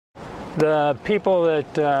The people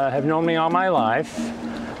that have known me all my life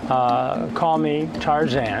call me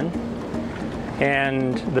Tarzan,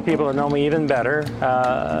 and the people that know me even better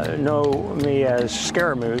know me as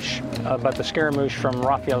Scaramouche, but the Scaramouche from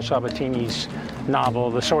Raphael Sabatini's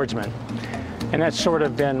novel, The Swordsman. And that's sort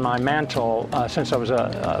of been my mantle since I was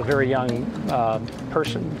a very young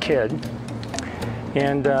kid.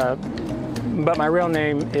 And but my real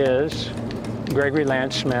name is Gregory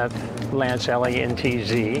Lance Smith, Lance,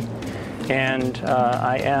 L-A-N-T-Z, and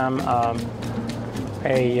I am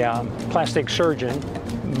a plastic surgeon,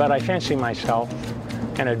 but I fancy myself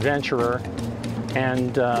an adventurer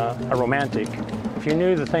and a romantic. If you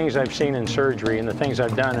knew the things I've seen in surgery and the things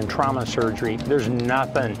I've done in trauma surgery, there's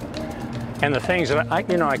nothing. And the things that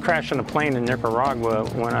I crashed on a plane in Nicaragua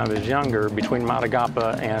when I was younger, between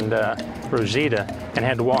Matagapa and Rosita, and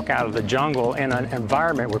had to walk out of the jungle in an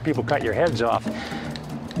environment where people cut your heads off.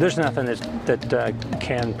 There's nothing that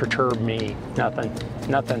can perturb me. Nothing.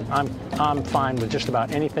 I'm fine with just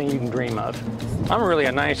about anything you can dream of. I'm really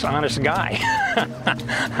a nice, honest guy,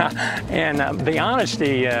 and the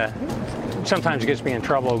honesty sometimes gets me in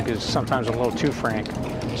trouble because sometimes I'm a little too frank.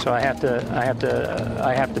 So I have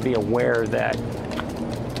to be aware of that,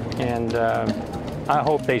 and I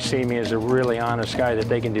hope they see me as a really honest guy that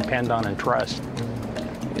they can depend on and trust.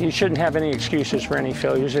 You shouldn't have any excuses for any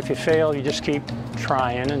failures. If you fail, you just keep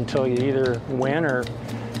trying until you either win or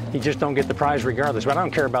you just don't get the prize regardless. But I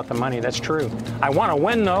don't care about the money, that's true. I want to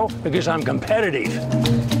win though, because I'm competitive.